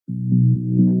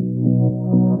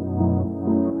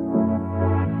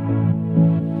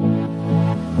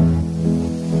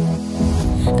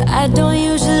don't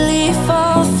usually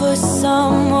fall for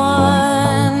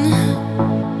someone.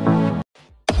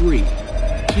 3,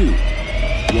 2,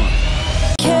 1.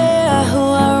 Care who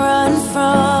I run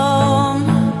from.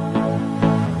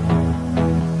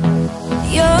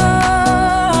 You're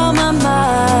on my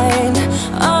mind,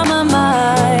 on my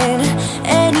mind.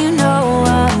 And you know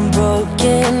I'm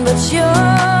broken, but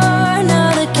you're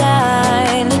not the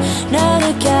kind, not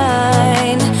the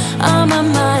kind. On my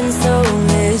mind, so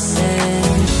listen.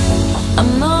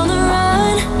 I'm on the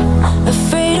run,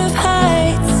 afraid of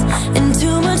heights, and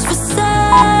too much for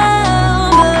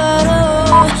sound. But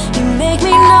oh, you make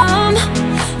me numb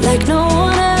like no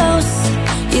one else.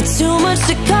 You're too much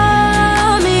to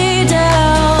calm me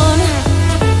down.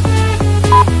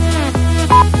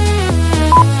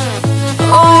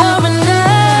 Oh, you're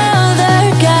another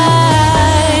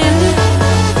kind.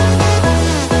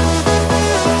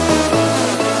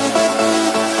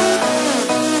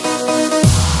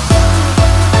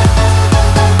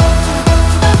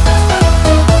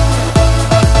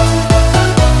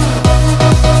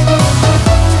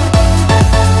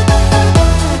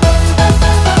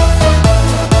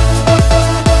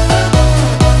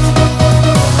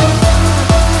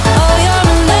 Oh, you're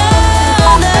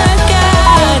another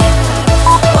kind.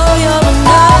 Oh, you're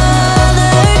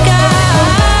another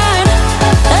kind.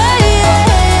 Oh, yeah,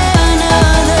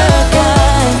 another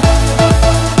kind.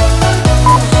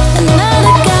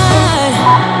 Another kind.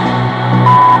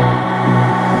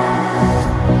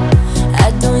 I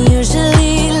don't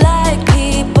usually like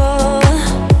people,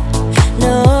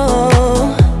 no.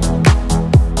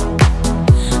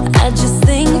 I just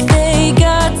think they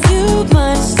got too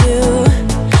much to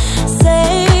say.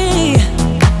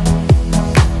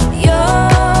 You're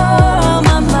on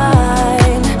my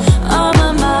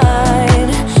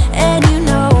mind, and you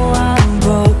know I'm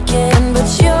broken, but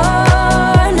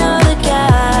you're not the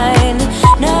kind,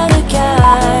 not the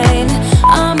kind.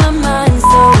 On my mind,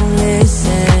 so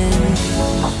listen.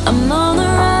 I'm on the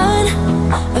run,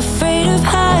 afraid of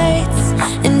heights,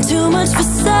 and too much for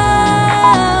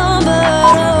sound.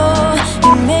 But oh,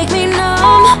 you make me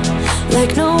numb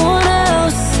like no one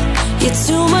else. You're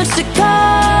too much to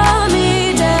calm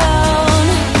me down.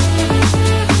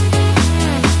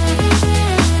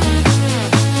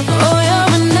 Oh,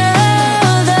 you're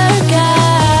another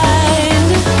kind.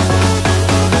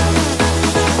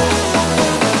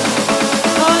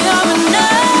 Oh, you're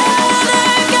another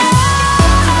kind.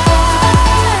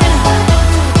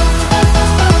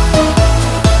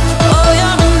 Oh,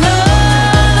 you're another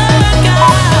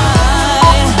kind.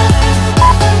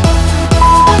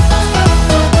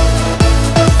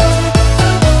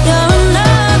 You're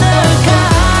another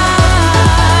kind. Oh,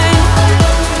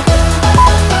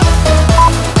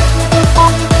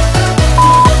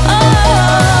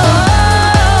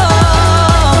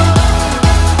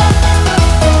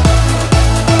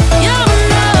 you're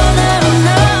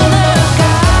another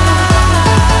kind.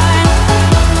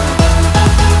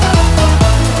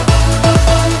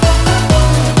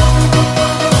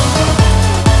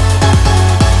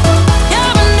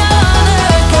 You're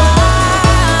another kind.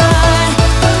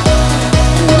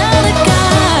 Another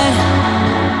kind.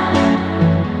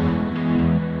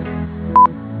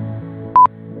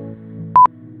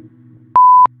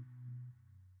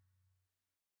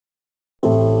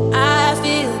 I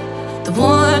feel the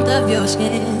warmth of your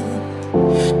skin.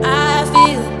 I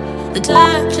feel the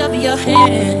touch of your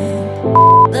hand.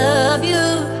 Love you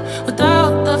with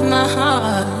all of my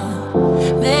heart.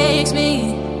 Makes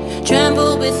me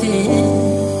tremble within.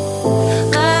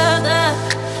 Love the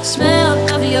smell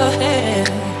of your hair.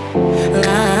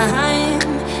 I'm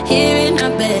here in my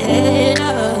bed.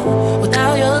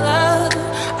 Without your love,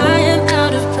 I am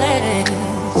out of place.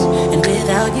 And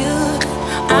without you,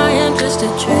 I am just a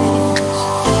trace.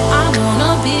 I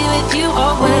wanna be with you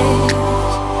always,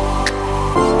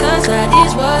 'cause that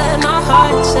is what my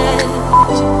heart says.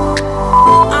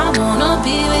 I wanna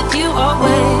be with you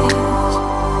always,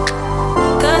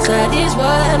 'cause that is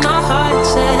what my heart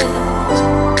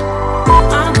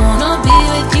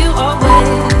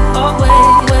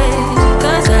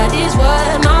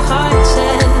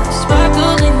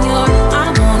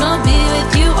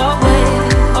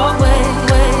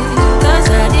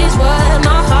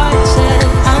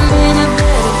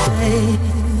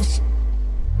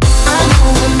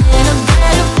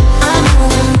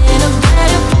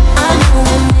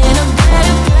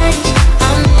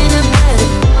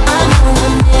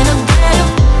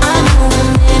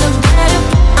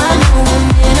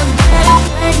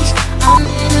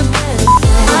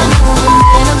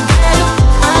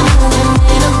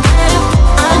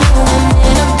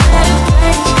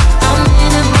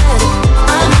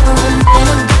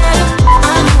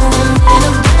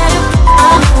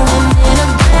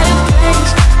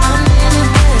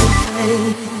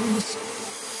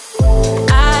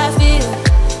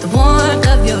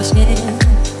your skin.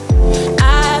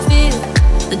 I feel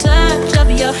the touch of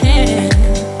your hand.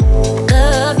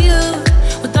 Love you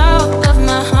with all of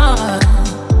my heart.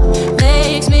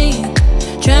 Makes me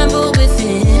tremble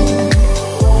within.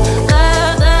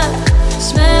 Love the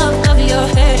smell of your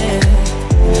hair.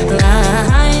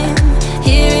 Lying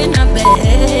here in my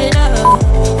bed.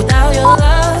 Oh, without your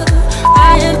love,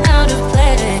 I am out of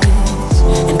place.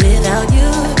 And without you,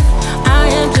 I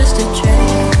am just a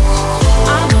trace.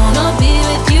 I wanna be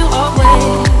with you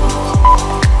always,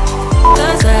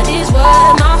 'cause that is what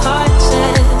my heart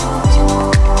says.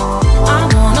 I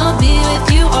wanna be with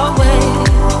you always,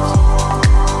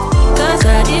 'cause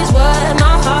that is what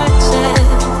my heart says.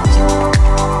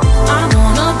 I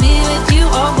wanna be with you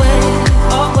always,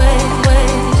 always,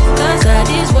 'cause that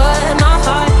is what my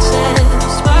heart says.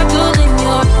 Sparkle in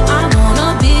your, I wanna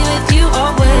be with you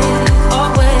always,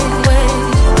 always,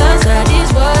 'cause that is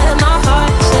what my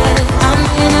heart says. I'm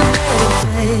in a better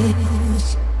place.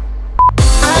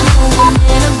 I know I'm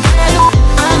in a better,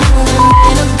 I know I'm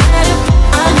in a better,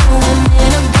 I know I'm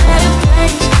in a better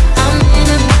place. I'm in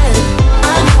a better,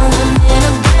 I know I'm in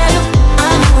a better,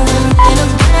 I know I'm in a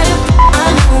better, I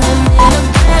know I'm in a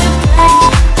better place.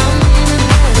 I'm in a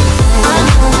better, I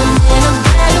know I'm in a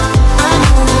better, I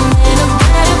know I'm in a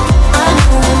better, I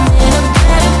know I'm in a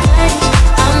better place.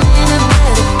 I'm in a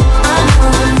better, I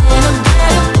know I'm in a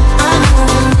better, I know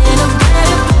I'm in a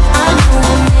better, I know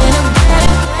I'm in a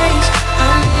better place.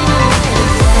 I'm in a better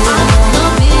place. I wanna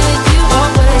be with you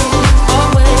always,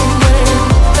 always,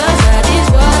 'cause that is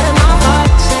what my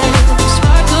heart says.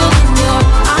 Sparkle in your,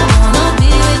 I wanna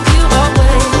be with you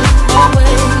always,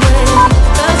 always,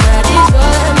 'cause that is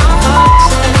what my heart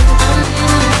says. I'm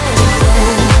in a better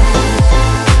place.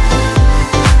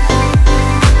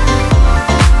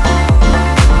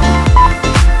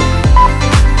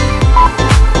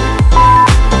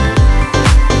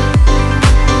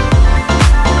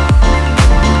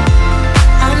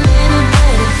 I'm in a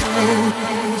better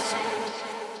place.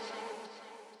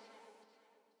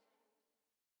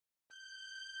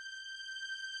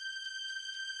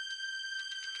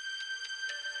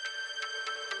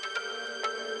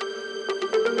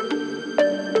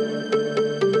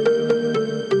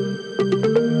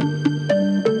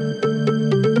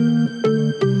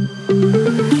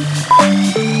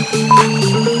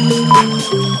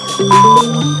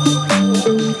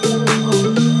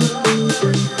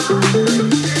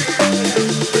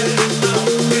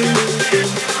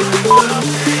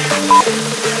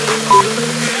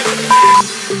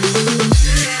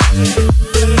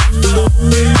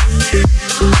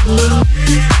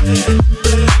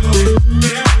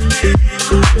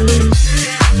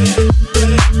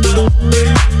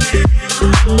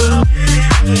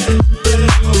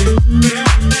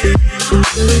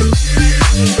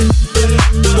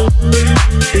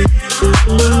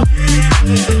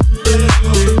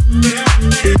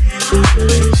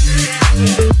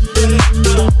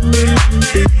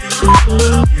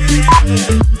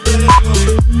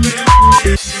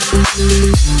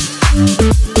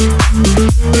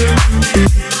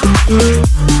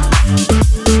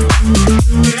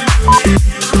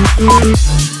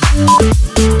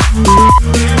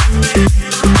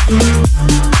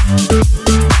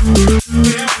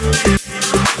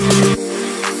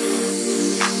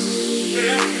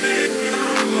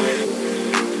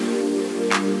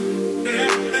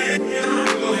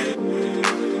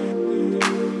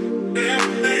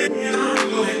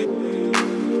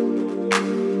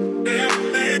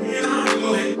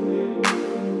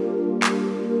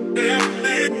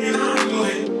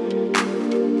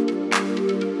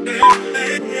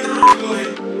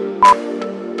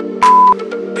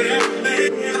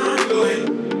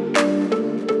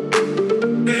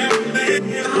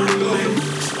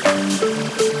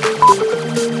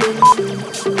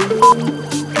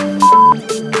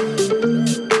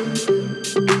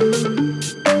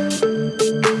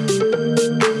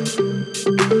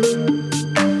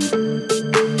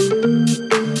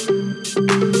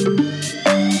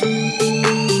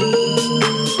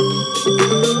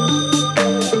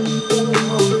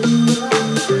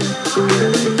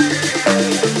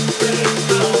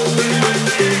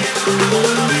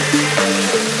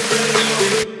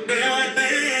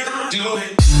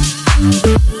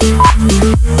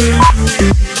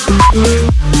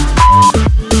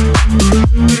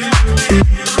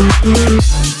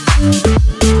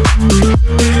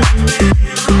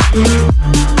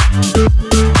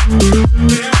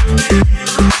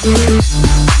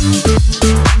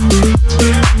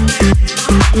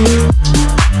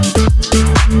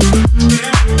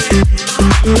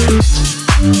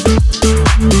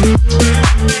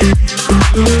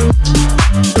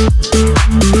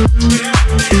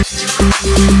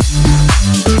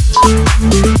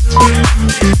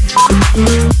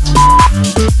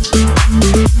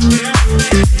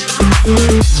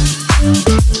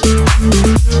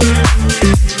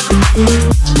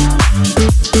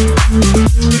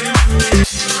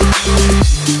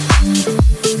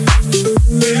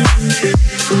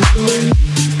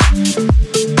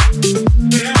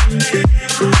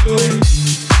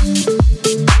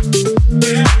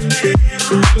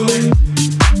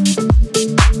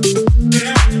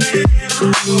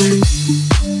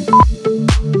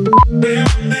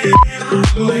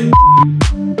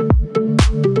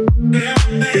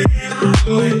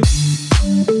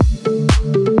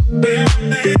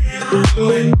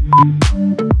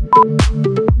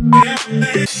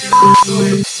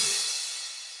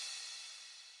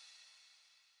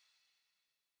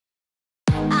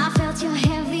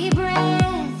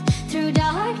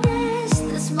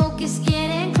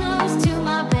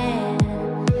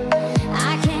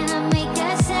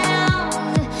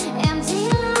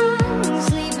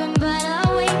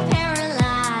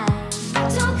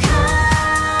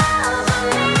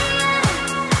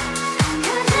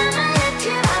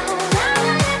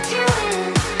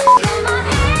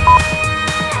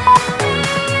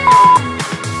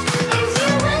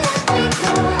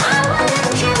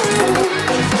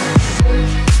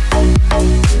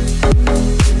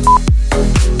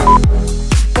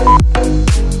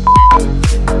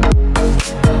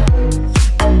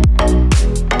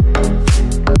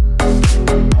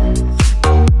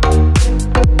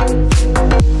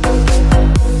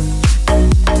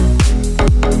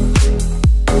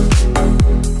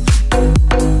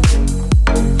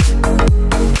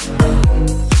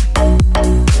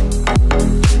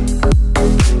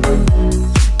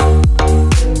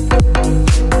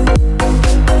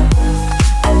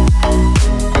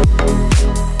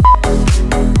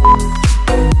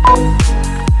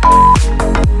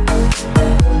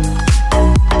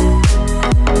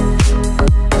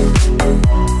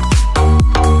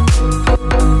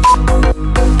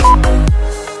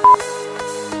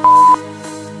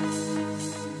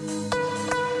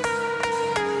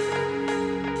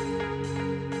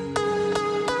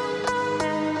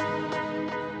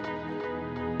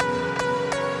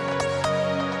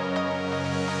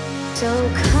 So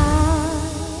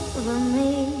cover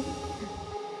me,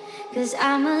 'cause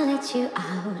I'ma let you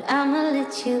out, I'ma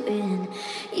let you in.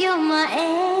 You're my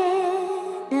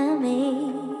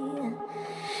enemy.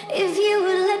 If you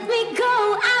would let me go,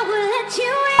 I will let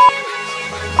you in.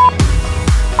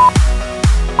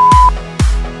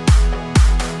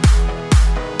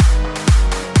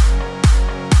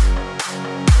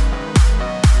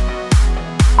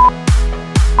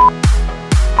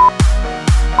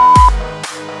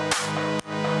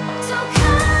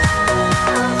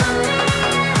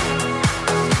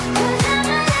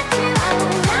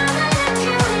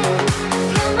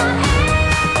 You're my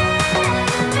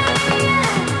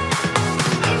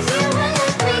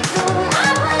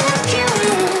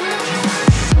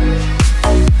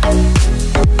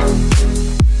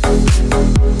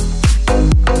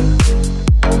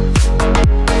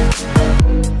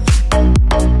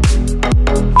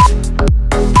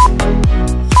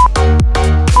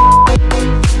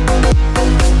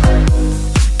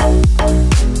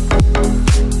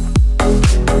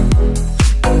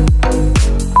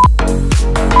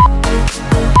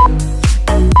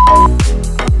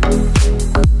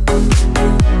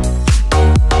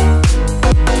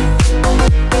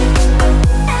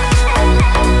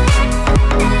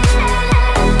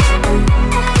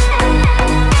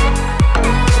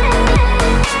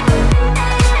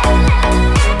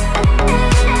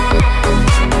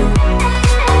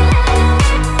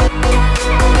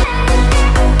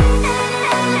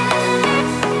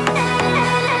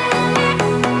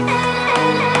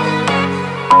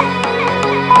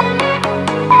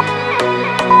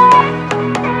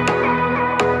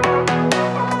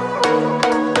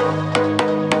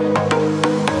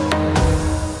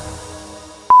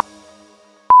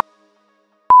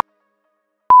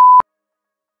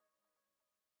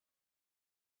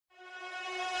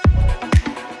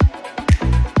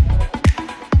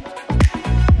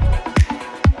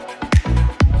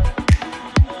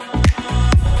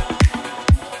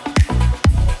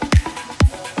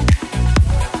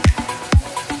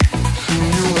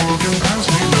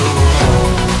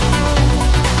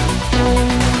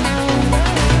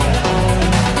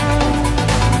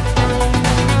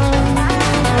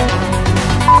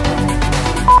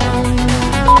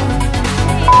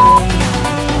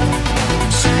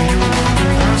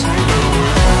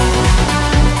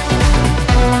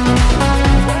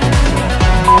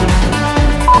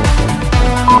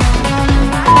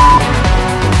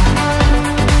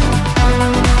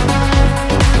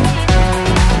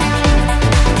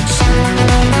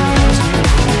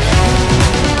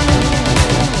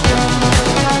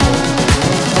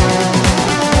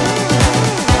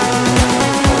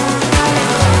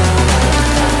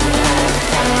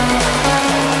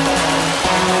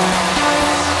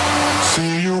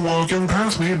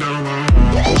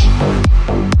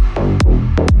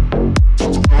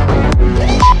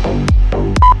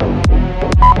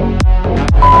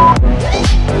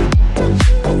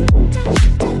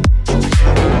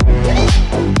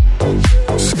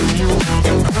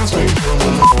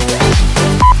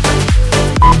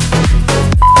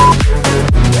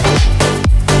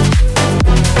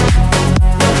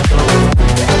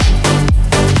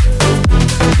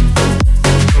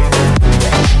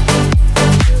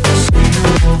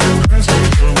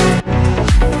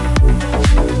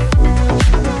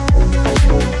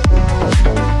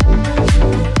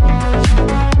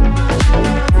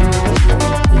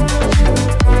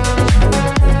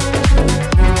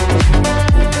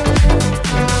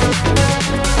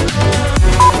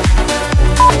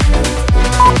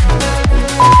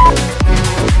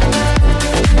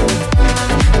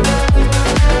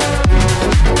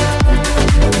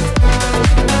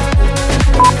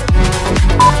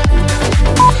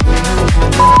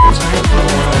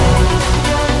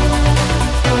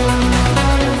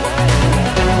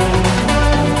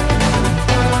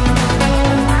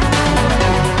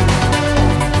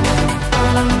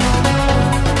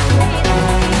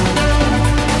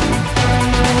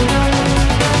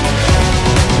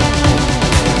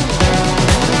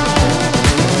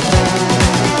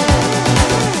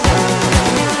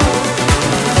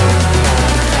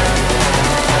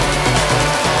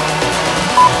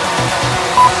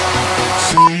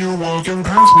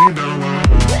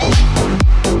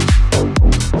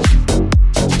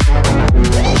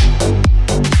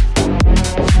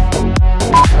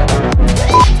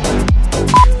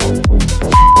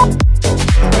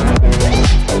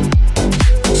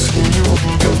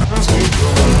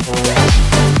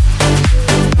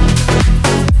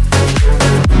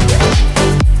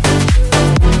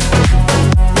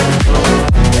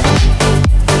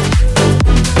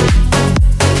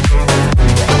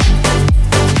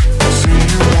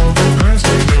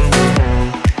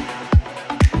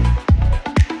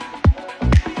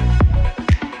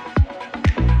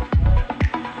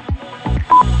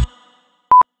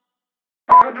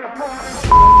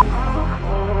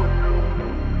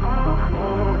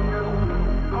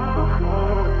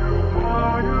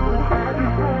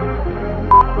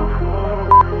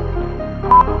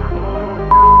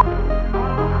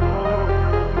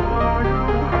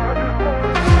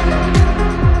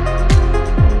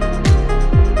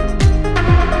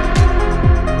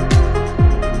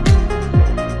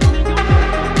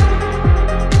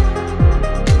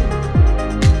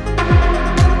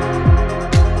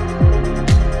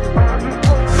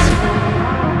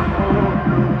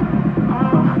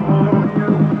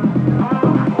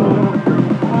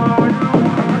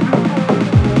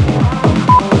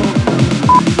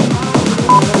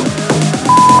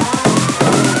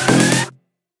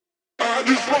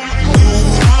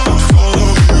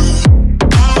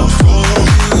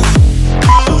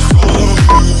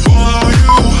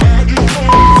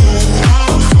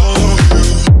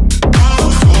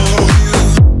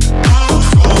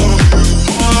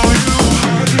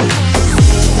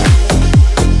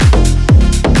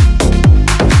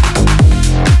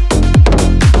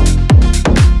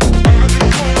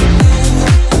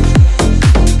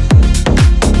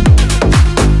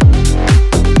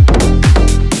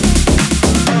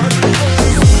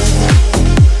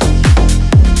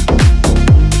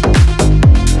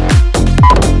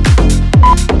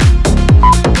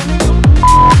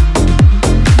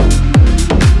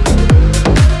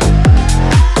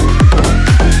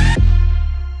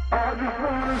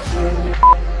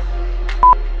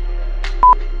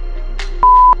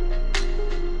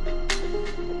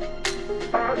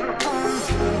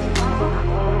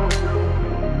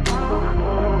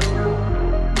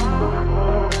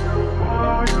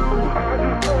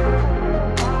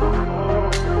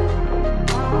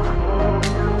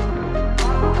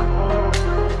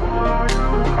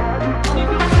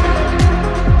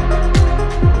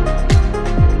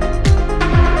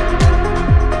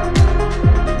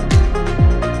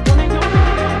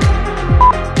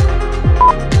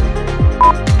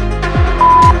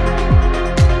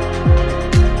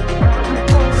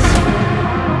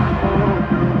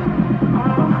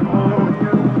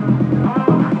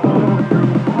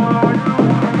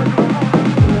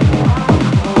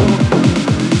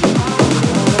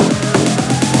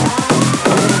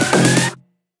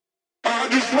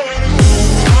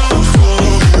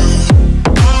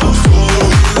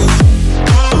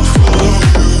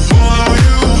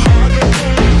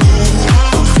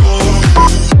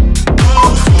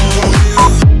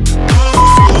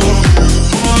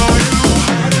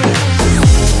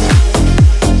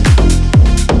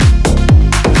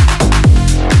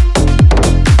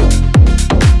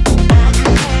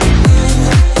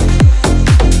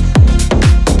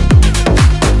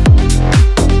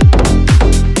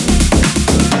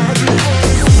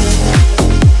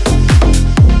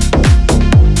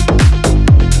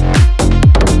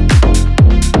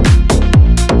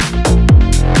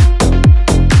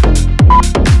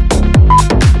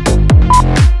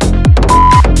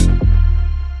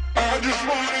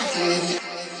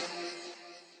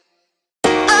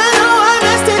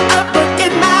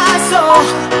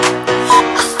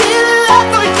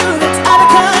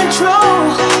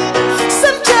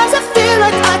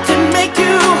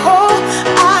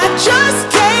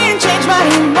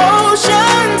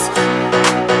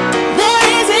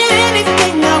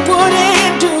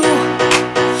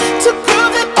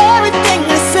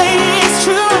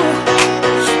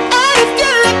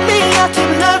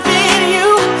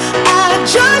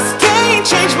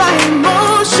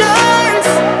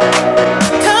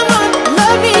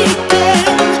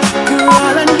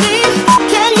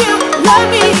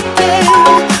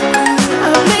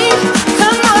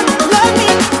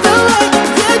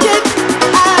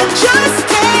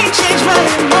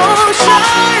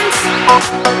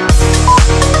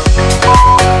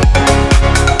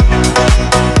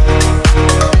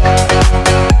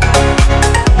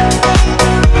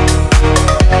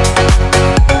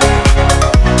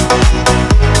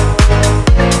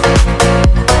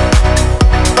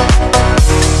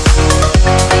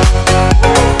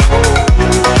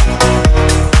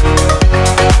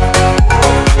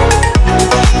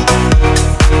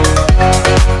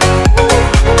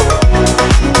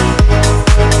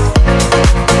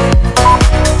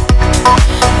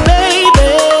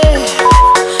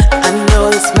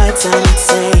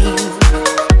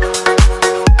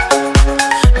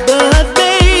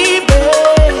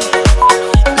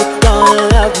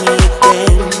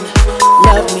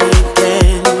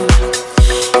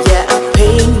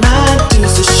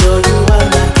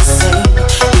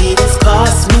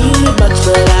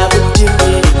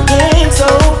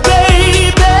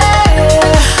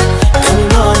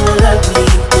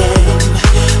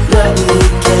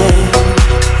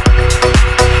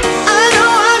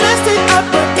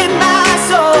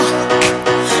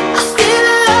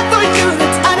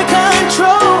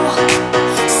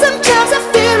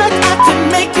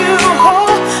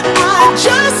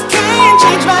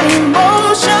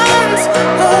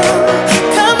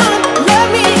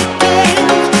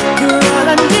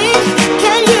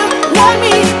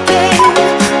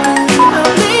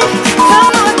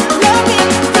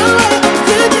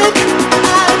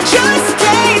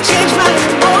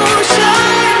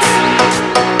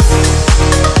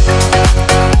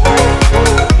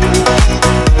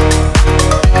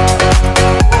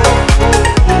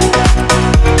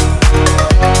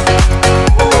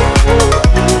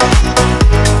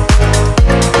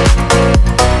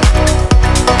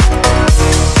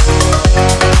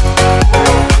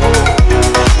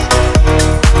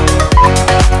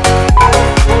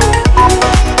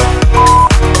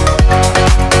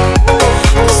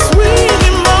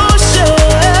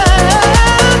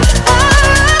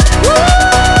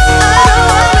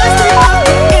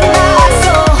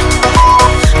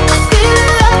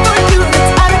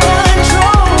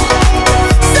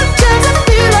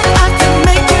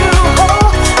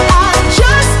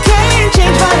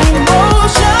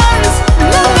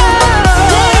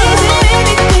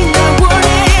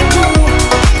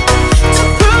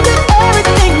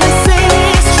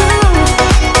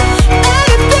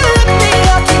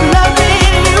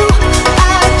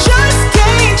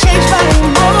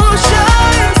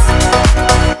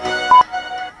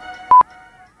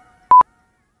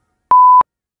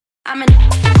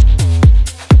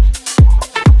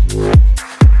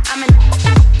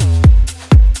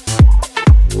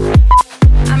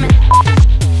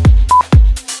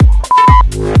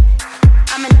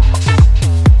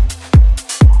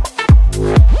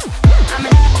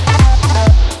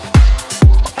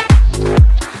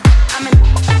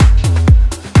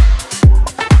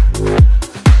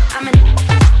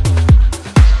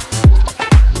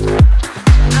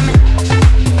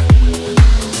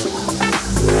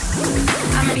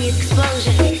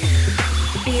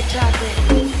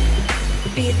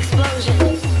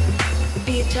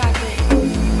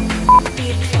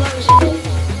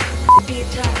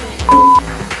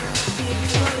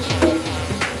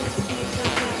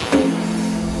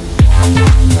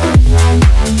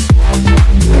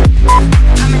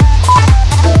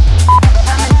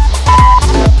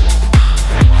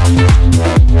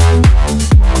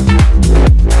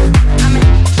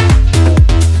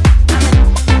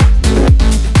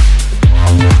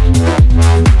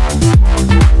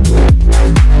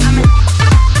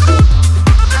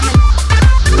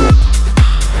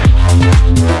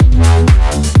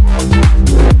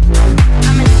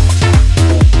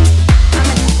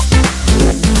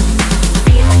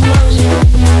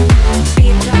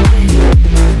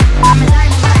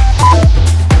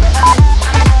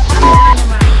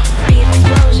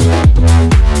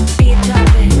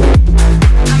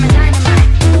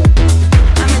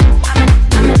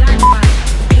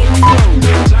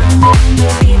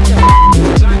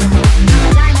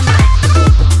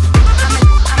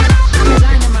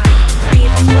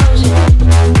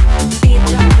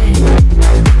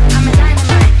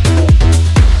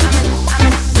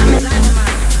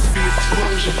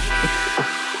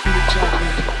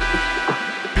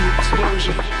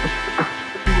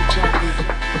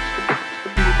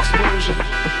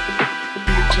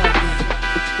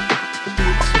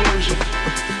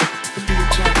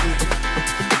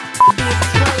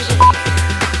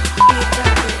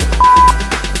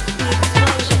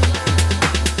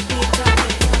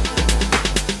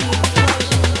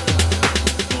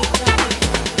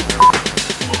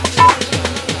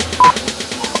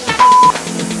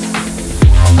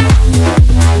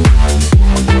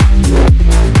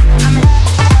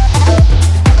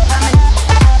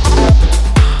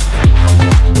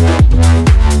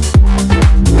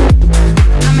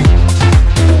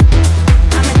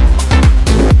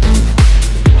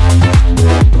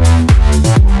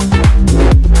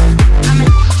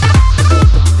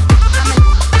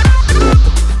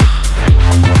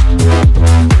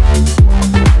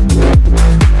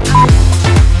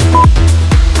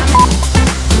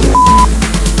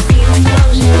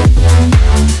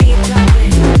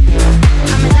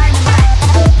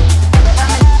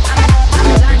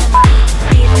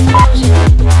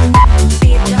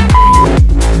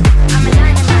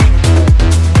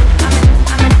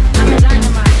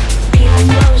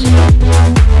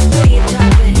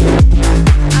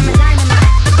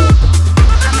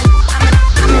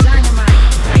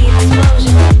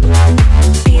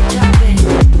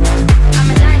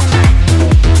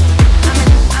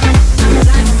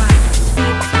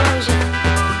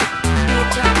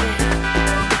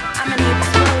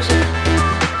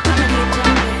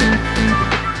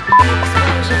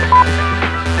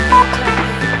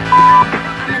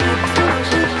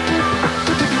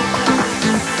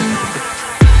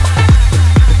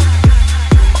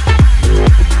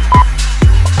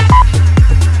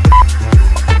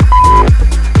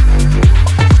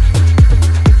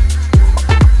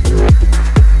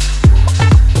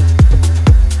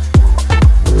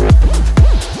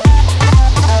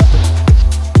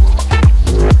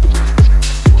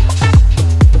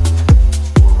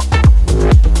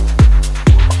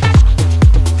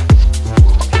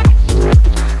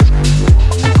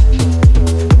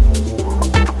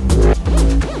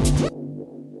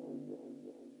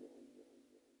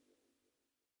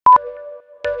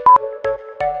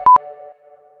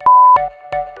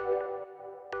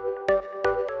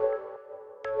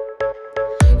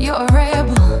You're a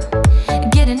rebel,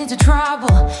 getting into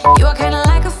trouble. You are kinda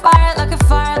like a fire, like a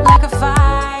fire, like a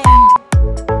fire.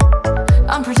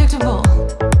 Unpredictable,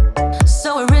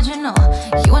 so original.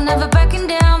 You are never backing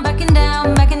down, backing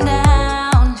down, backing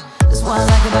down. That's what I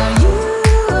like about you.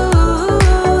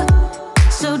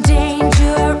 So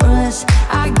dangerous,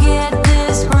 I get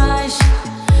this rush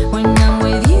when I'm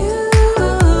with you.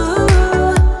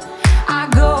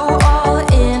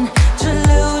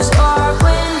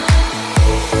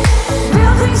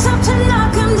 Up to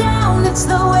knock 'em down, it's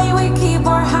the way we keep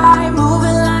our high,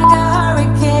 moving like a hurricane.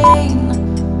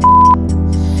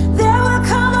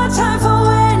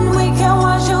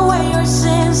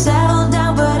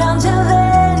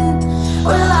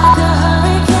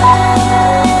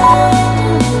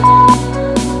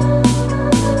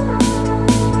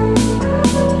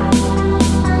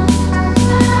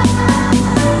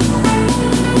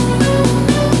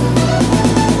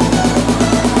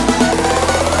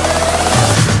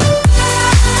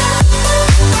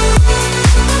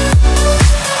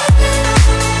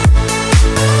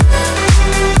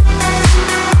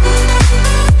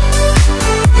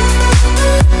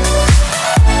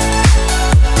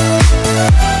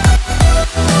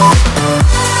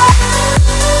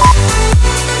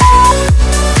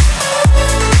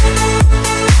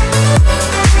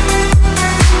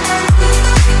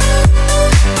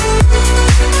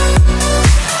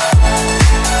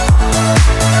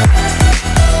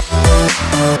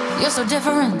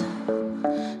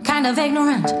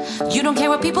 ignorant. You don't care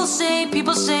what people say,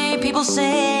 people say, people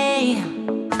say.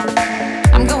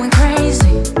 I'm going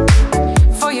crazy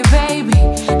for you, baby.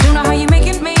 Don't know how you're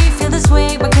making me feel this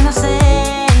way. What can I say?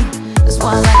 That's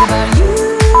what I like about you.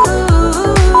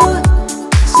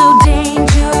 So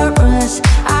dangerous.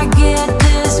 I get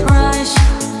this rush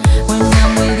when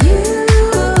I'm with you.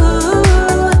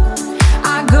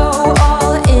 I go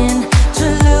all in to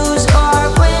lose or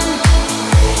win.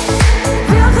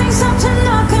 Real things up to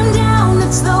knock 'em down.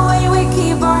 It's the way we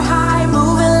keep our high,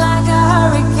 moving like a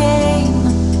hurricane.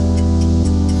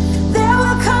 There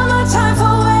will come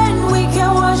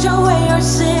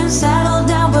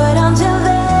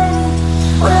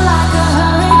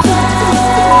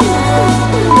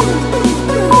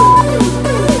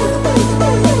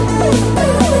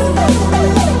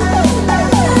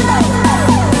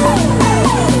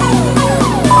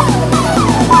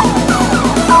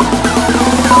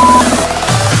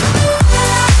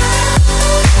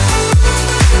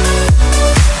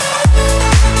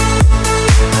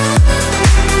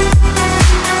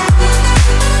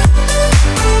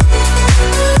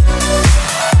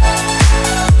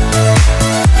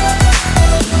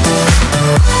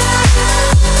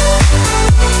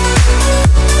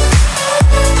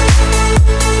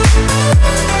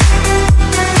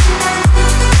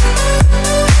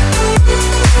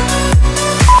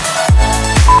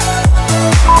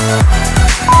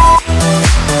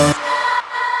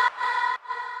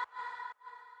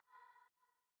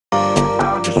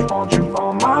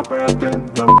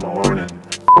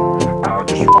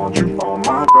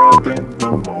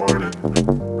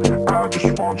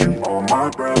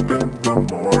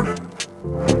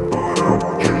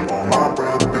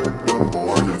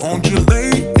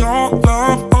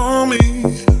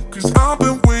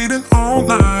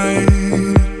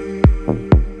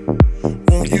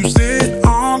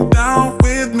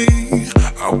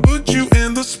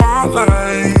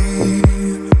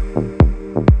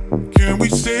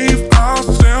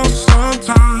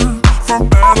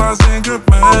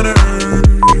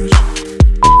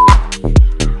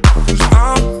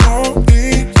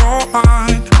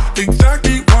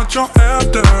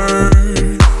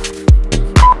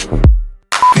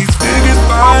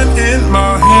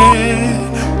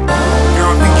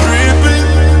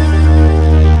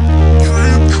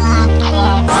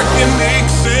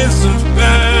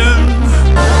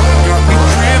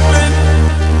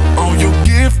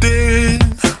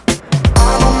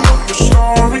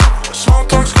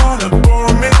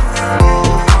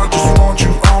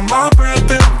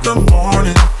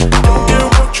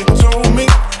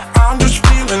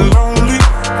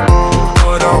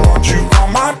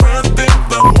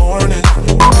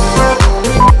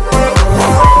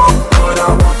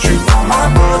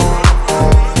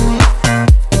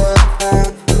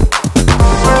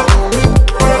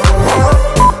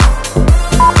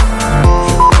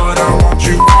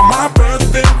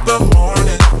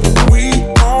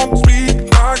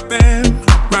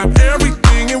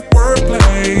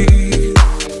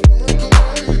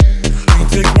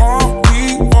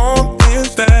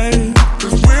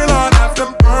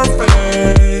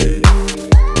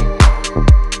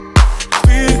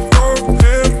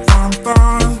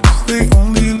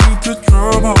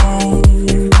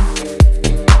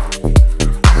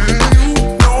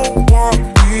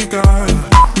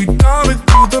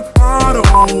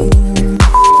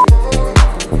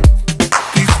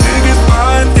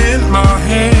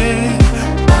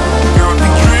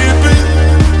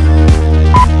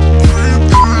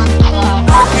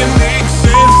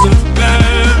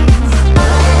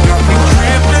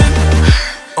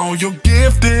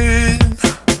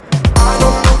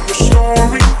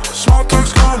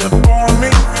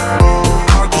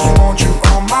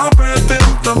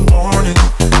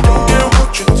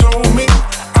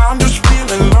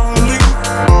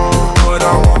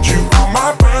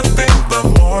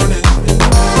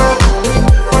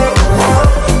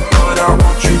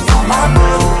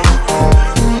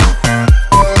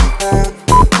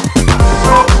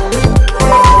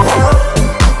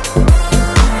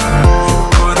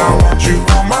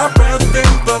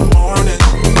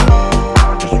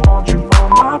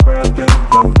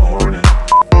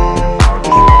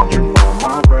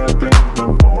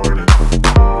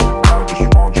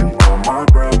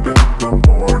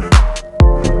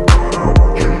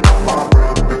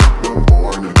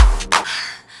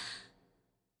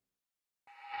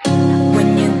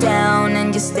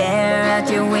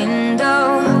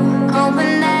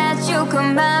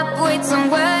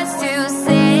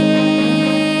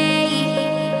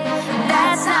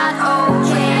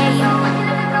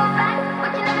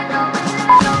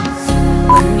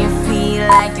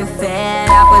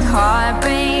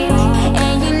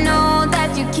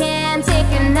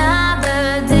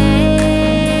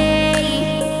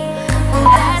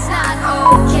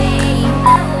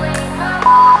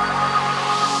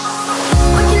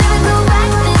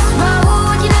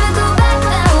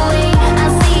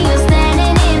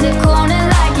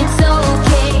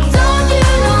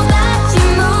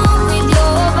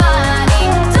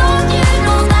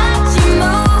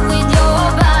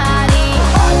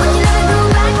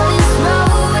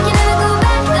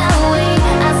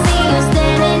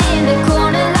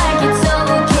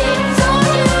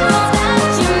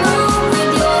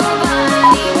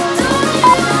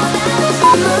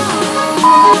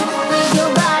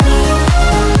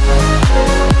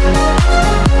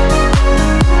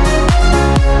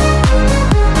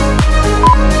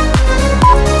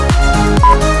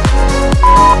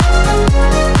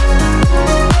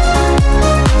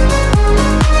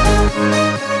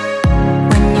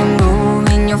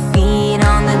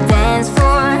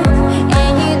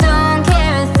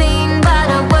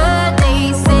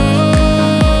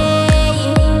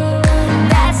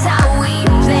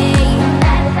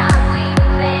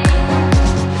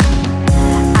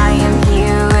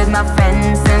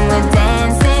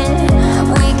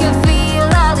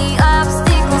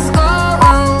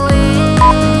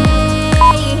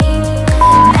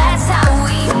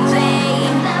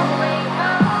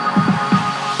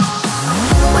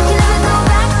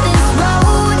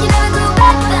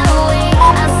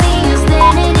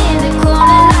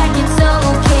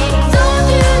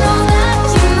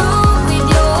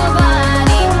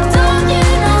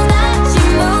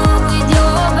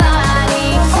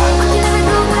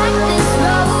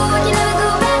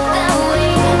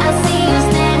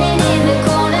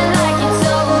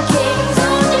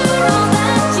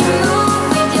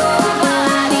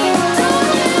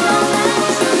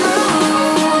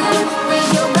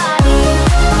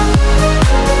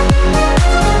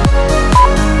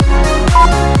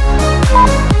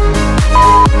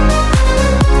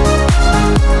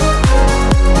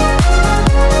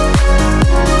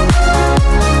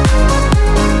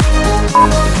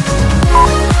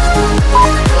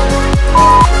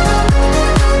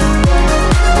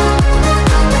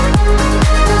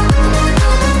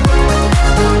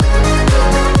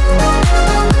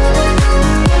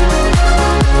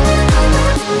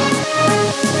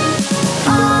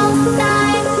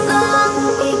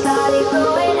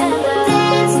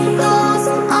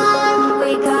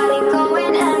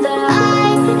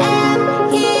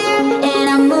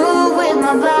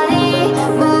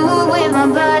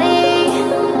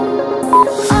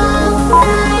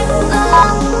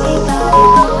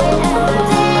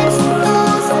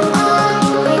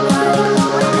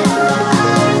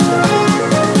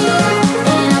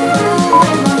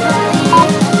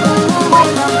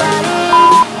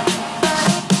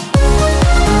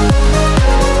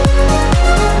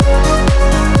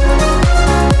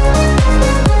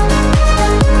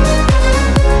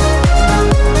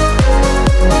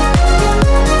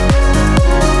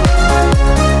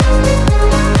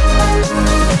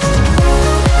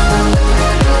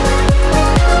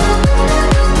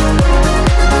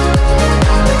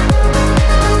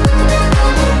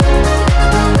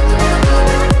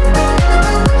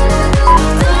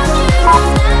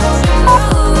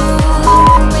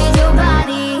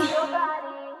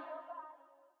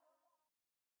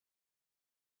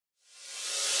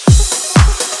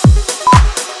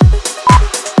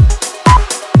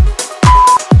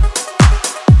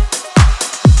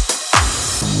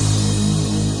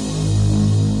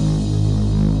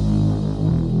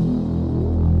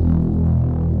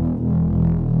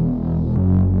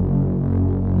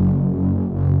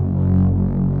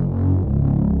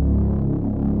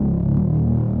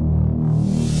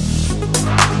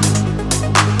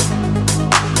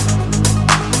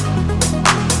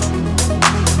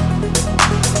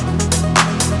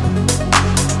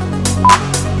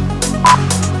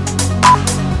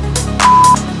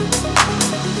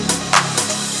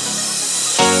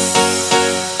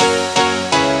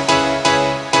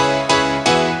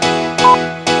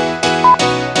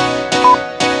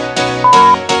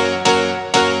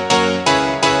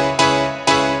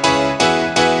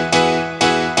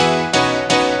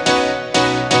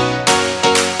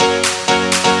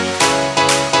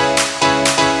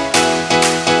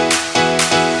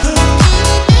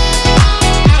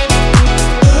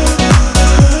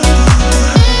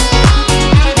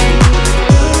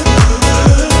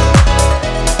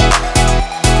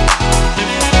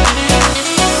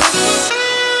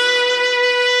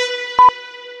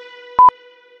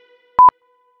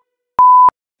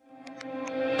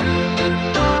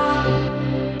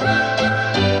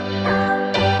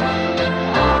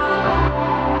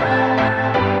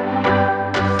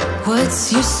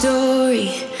What's your story?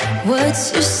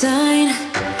 What's your sign?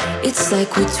 It's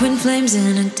like we're twin flames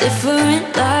in a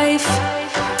different life.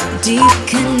 Deep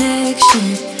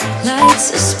connection lights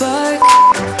a spark.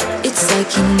 It's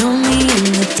like you know me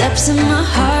in the depths of my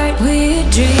heart. We're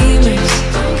dreamers,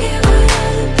 don't care what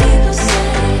other people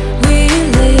say. We're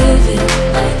living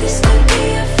like this could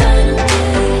be our final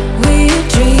day. We're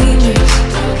dreamers,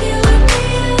 don't care what the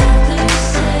others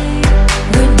say.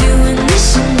 We're doing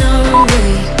this in our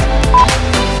way.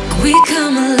 We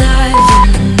come alive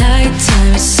in the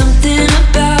nighttime. It's something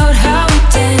about how we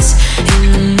dance in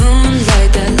the moonlight.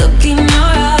 That look in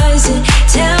your eyes, it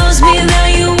tells me that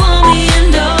you want me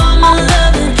and all my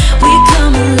loving. We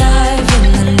come alive in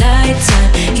the nighttime.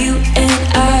 You and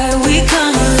I, we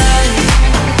come alive.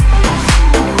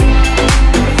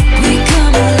 We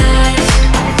come alive.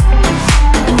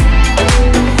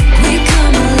 We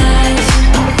come alive.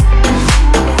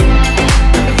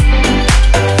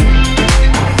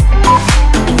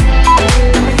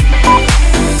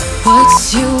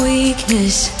 What's your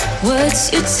weakness?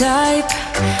 What's your type?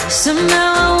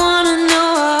 Somehow I wanna know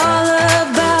all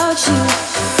about you.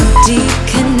 Deep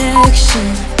connection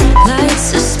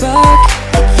lights a spark.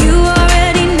 You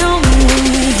already know me when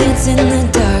we dance in the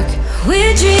dark.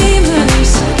 We're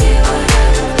dreamers.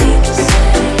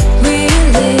 We're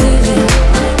living.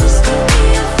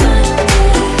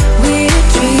 We're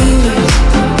dreamers.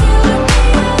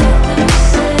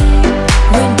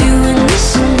 We're doing this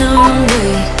in our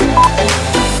way.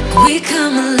 We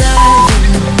come alive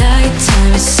in the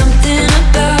nighttime. It's something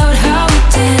about